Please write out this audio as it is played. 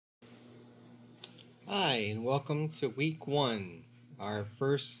Hi, and welcome to week one, our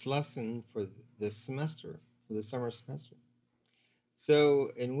first lesson for this semester, for the summer semester.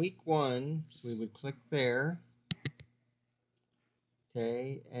 So, in week one, we would click there,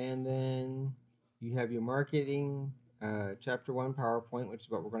 okay, and then you have your marketing chapter one PowerPoint, which is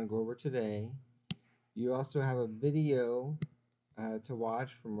what we're going to go over today. You also have a video to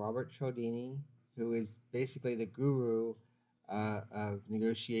watch from Robert Cialdini, who is basically the guru of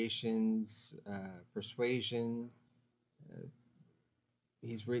negotiations, persuasion.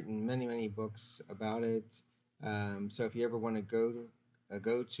 He's written many books about it. So if you ever want to go to a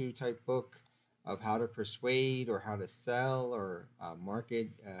go-to type book of how to persuade or how to sell or market,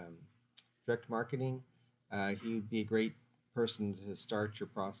 direct marketing, he would be a great person to start your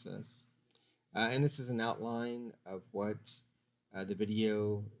process. And this is an outline of what the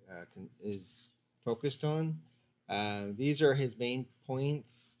video is focused on. These are his main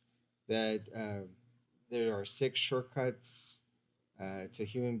points. That there are 6 shortcuts to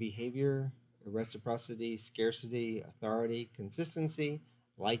human behavior: reciprocity, scarcity, authority, consistency,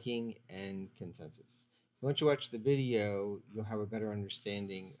 liking, and consensus. So once you watch the video, you'll have a better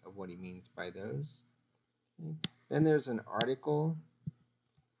understanding of what he means by those. Okay. Then there's an article,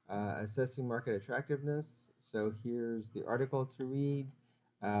 assessing market attractiveness. So here's the article to read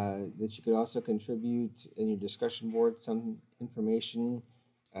that you could also contribute in your discussion board some information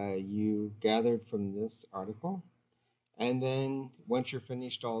you gathered from this article. And then once you're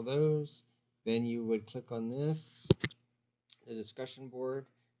finished all those, then you would click on this, the discussion board.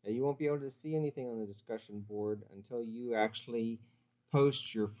 Now you won't be able to see anything on the discussion board until you actually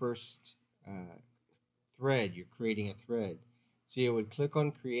post your first thread. You're creating a thread. So you would click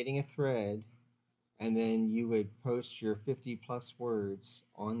on creating a thread, and then you would post your 50 plus words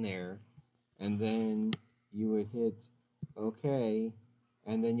on there, and then you would hit OK,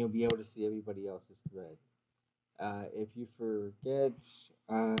 and then you'll be able to see everybody else's thread. If you forget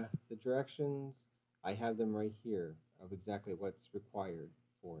the directions, I have them right here of exactly what's required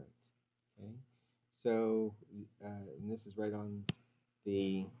for it. Okay, so and this is right on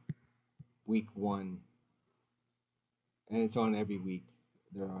the week one, and it's on every week.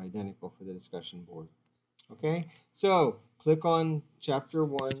 They're identical for the discussion board. Okay, so click on chapter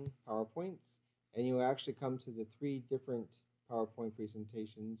one PowerPoints, and you actually come to the 3 different PowerPoint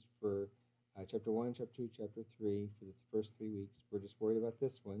presentations for chapter one, chapter two, chapter three for the first 3 weeks. We're just worried about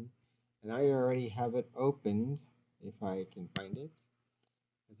this one, and I already have it opened if I can find it,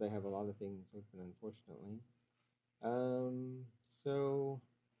 because I have a lot of things open, unfortunately. So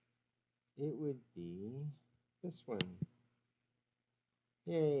it would be this one.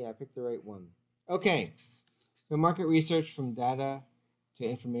 Yay, I picked the right one. Okay, so market research from data to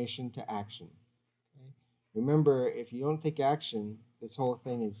information to action. Okay? Remember, if you don't take action, this whole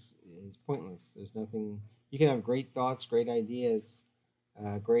thing is pointless. There's nothing. You can have great thoughts, great ideas,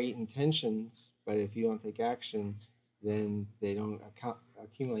 great intentions, but if you don't take action, then they don't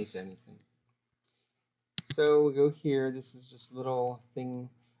accumulate to anything. So we go here. This is just a little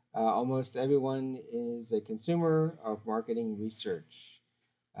thing. Almost everyone is a consumer of marketing research.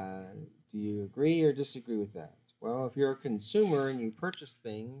 Do you agree or disagree with that? Well, if you're a consumer and you purchase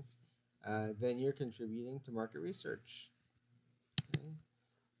things, then you're contributing to market research.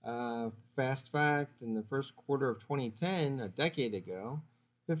 Okay. Fast fact, in the first quarter of 2010, a decade ago,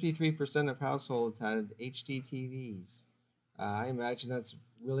 53% of households had HD TVs. I imagine that's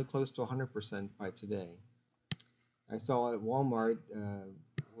really close to 100% by today. I saw at Walmart,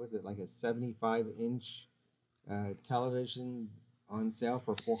 was it like a 75-inch television on sale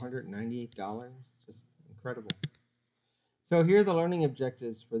for $498? Just incredible. So here are the learning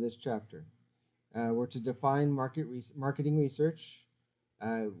objectives for this chapter. We're to define marketing research.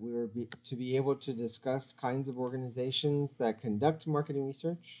 We were to be able to discuss kinds of organizations that conduct marketing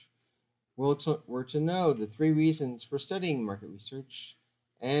we're to know the 3 reasons for studying market research,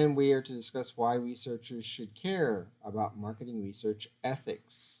 and we are to discuss why researchers should care about marketing research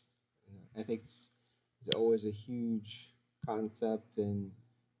ethics. Ethics is always a huge concept and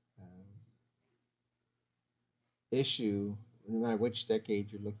issue, no matter which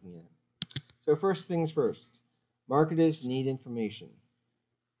decade you're looking at. So first things first, marketers need information.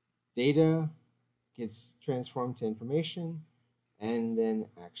 Data gets transformed to information and then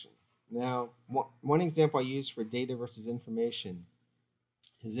action. Now, one example I use for data versus information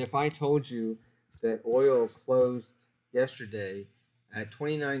is if I told you that oil closed yesterday at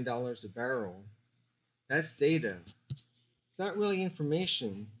 $29 a barrel, that's data. It's not really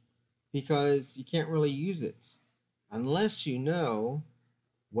information because you can't really use it unless you know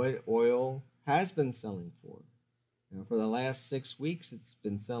what oil has been selling for. Now, for the last 6 weeks, it's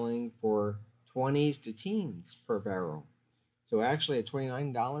been selling for 20s to teens per barrel. So actually at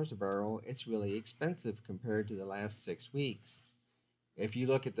 $29 a barrel, it's really expensive compared to the last 6 weeks. If you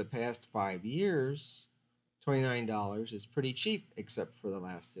look at the past 5 years, $29 is pretty cheap except for the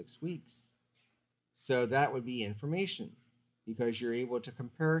last 6 weeks. So that would be information because you're able to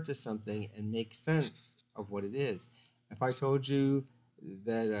compare it to something and make sense of what it is. If I told you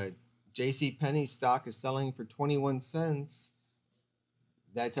that J.C. Penney stock is selling for 21 cents,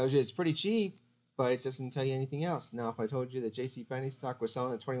 that tells you it's pretty cheap, but it doesn't tell you anything else. Now, if I told you that J.C. Penney stock was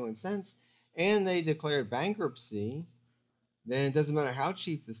selling at 21 cents and they declared bankruptcy, then it doesn't matter how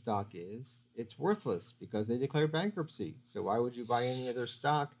cheap the stock is, it's worthless because they declared bankruptcy. So why would you buy any other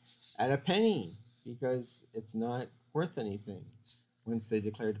stock at a penny? Because it's not worth anything once they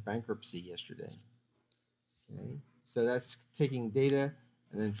declared bankruptcy yesterday. Okay, so that's taking data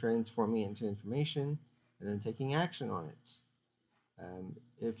and then transforming it into information and then taking action on it.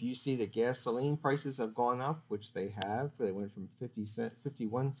 If you see that gasoline prices have gone up, which they have, they went from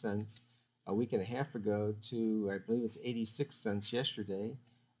 51 cents a week and a half ago to I believe it's 86 cents yesterday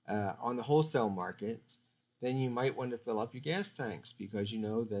on the wholesale market, then you might want to fill up your gas tanks because you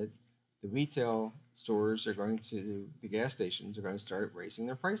know that the retail stores are going to, the gas stations are going to start raising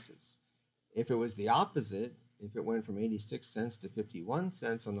their prices. If it was the opposite, if it went from 86 cents to 51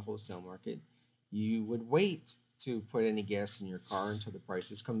 cents on the wholesale market, you would wait to put any gas in your car until the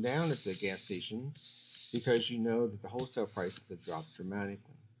prices come down at the gas stations because you know that the wholesale prices have dropped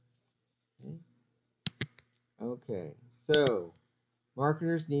dramatically. Okay, so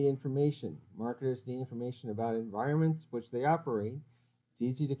marketers need information. Marketers need information about environments which they operate. It's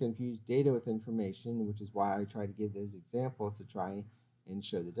easy to confuse data with information, which is why I try to give those examples to try and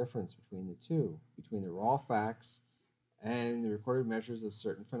show the difference between the two, between the raw facts and the recorded measures of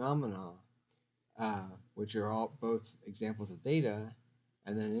certain phenomena, which are all both examples of data,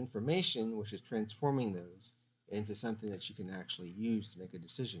 and then information, which is transforming those into something that you can actually use to make a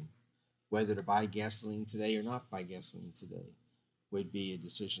decision. Whether to buy gasoline today or not buy gasoline today would be a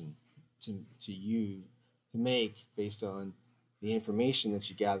decision to you to make based on the information that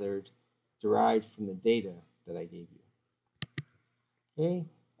you gathered derived from the data that I gave you. Okay,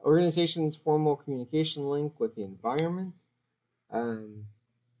 organization's formal communication link with the environment.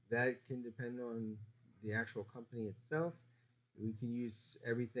 That can depend on the actual company itself. We can use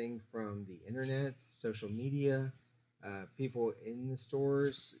everything from the internet, social media, people in the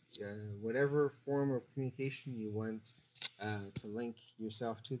stores, whatever form of communication you want to link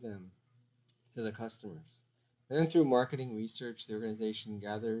yourself to them, to the customers. And then through marketing research, the organization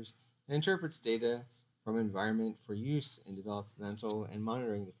gathers and interprets data from environment for use in developmental and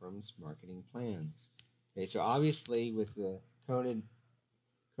monitoring the firm's marketing plans. Okay, so obviously with the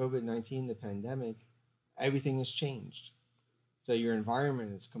COVID-19, the pandemic, everything has changed. So your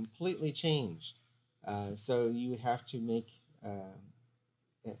environment is completely changed. So you would have to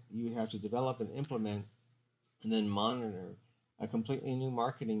you would have to develop and implement and then monitor a completely new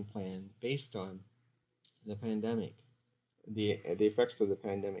marketing plan based on the pandemic, the effects of the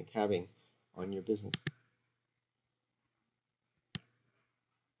pandemic having on your business.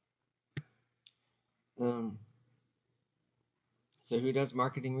 Um, so who does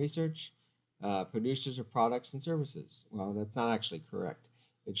marketing research? Producers of products and services. Well, that's not actually correct.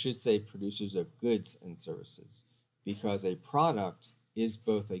 It should say producers of goods and services because a product is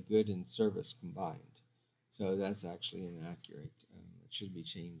both a good and service combined. So that's actually inaccurate. It should be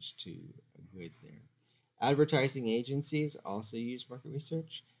changed to a good there. Advertising agencies also use market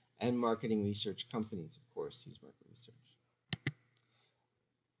research, and marketing research companies, of course, use market research.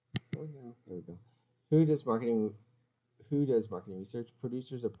 Oh, yeah, there we go. Who does marketing research?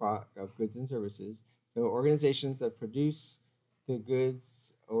 Producers of goods and services. So organizations that produce the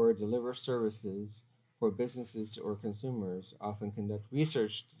goods or deliver services for businesses or consumers often conduct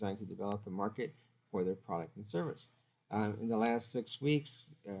research designed to develop the market for their product and service. In the last 6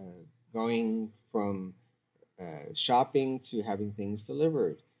 weeks, going from shopping to having things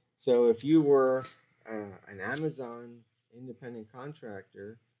delivered. So if you were an Amazon independent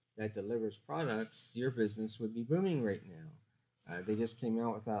contractor that delivers products, your business would be booming right now. They just came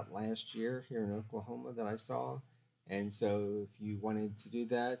out with that last year here in Oklahoma that I saw. And so if you wanted to do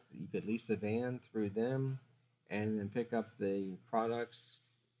that, you could lease a van through them and then pick up the products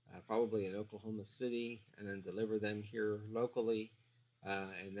probably in Oklahoma City and then deliver them here locally.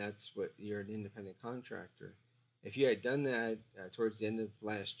 And that's what you're an independent contractor. If you had done that towards the end of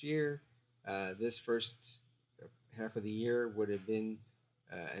last year, this first half of the year would have been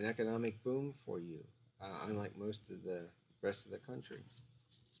an economic boom for you, unlike most of the rest of the country.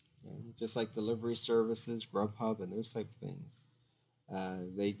 Just like delivery services, Grubhub, and those type of things.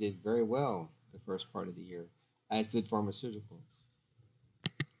 They did very well the first part of the year, as did pharmaceuticals.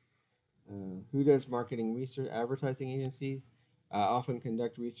 Who does marketing research? Advertising agencies often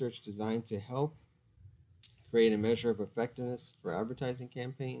conduct research designed to help create a measure of effectiveness for advertising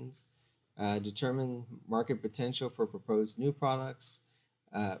campaigns, determine market potential for proposed new products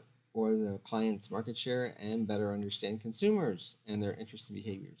uh, or the client's market share, and better understand consumers and their interests and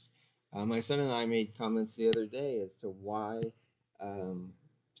behaviors. My son and I made comments the other day as to why um,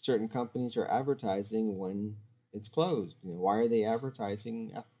 certain companies are advertising when it's closed. Why are they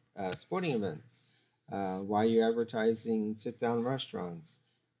advertising sporting events? Why are you advertising sit-down restaurants?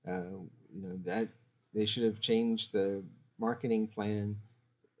 That they should have changed the marketing plan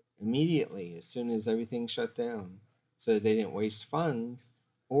immediately as soon as everything shut down so that they didn't waste funds.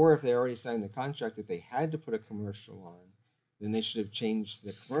 Or if they already signed the contract that they had to put a commercial on, then they should have changed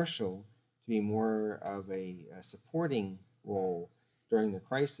the commercial to be more of a supporting role during the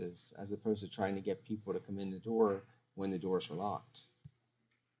crisis as opposed to trying to get people to come in the door when the doors were locked.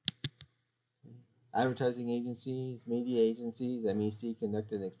 Advertising agencies, media agencies, MEC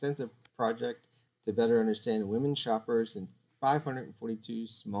conducted an extensive project to better understand women shoppers in 542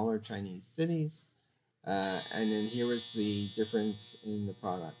 smaller Chinese cities. And then here was the difference in the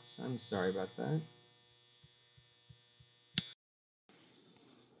products. I'm sorry about that.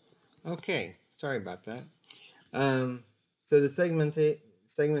 Okay, sorry about that. Um, so the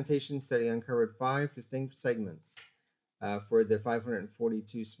segmentation study uncovered 5 distinct segments for the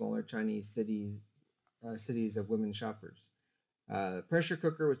 542 smaller Chinese cities of women shoppers. Pressure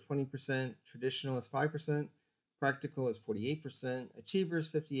cooker was 20%, traditional is 5%, practical is 48%, achievers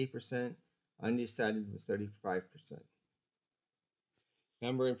 58%, undecided was 35%.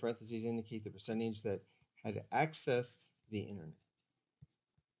 Number in parentheses indicate the percentage that had accessed the internet.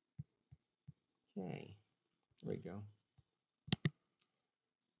 Okay, there we go.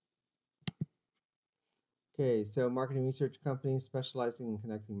 Okay, so marketing research companies specializing in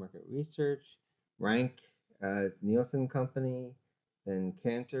conducting market research. Rank is Nielsen Company, then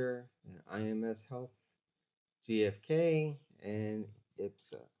Cantor, and IMS Health, GFK, and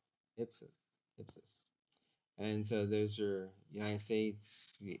Ipsos. And so those are United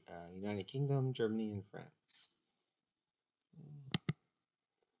States, United Kingdom, Germany, and France.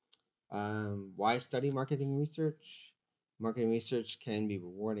 Why study marketing research? Marketing research can be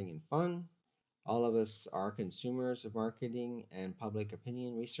rewarding and fun. All of us are consumers of marketing and public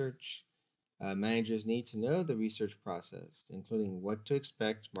opinion research. Managers need to know the research process, including what to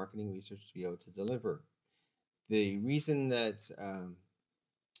expect marketing research to be able to deliver. The reason that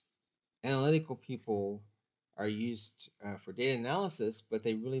analytical people are used for data analysis, but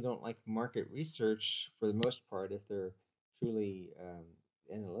they really don't like market research for the most part if they're truly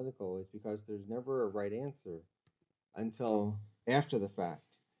analytical, is because there's never a right answer until after the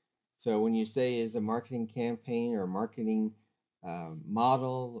fact. So when you say is a marketing campaign or a marketing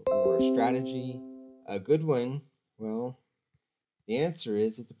model or a strategy a good one, well, the answer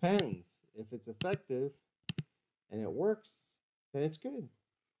is it depends. If it's effective and it works, then it's good.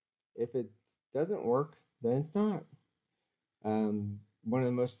 If it doesn't work, then it's not. One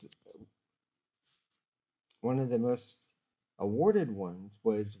of the most awarded ones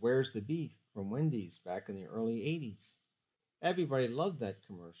was "Where's the Beef" from Wendy's back in the early '80s. Everybody loved that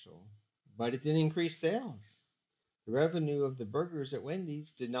commercial, but it didn't increase sales. The revenue of the burgers at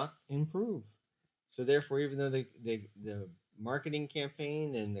Wendy's did not improve. So therefore, even though the marketing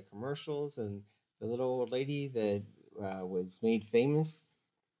campaign and the commercials and the little old lady that was made famous,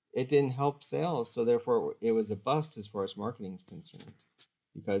 it didn't help sales. So therefore, it was a bust as far as marketing is concerned.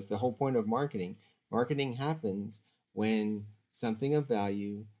 Because the whole point of marketing happens when something of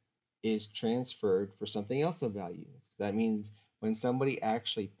value is transferred for something else of value. So that means when somebody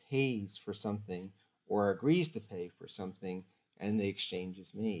actually pays for something or agrees to pay for something and the exchange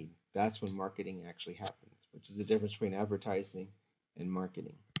is made. That's when marketing actually happens, which is the difference between advertising and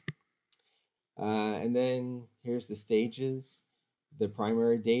marketing. And then here's the stages, the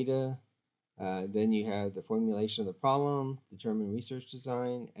primary data. Then you have the formulation of the problem, determine research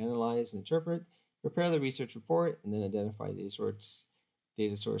design, analyze and interpret, prepare the research report, and then identify data source,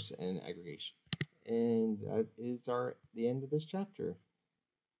 and aggregation. And that is the end of this chapter.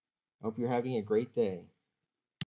 I hope you're having a great day.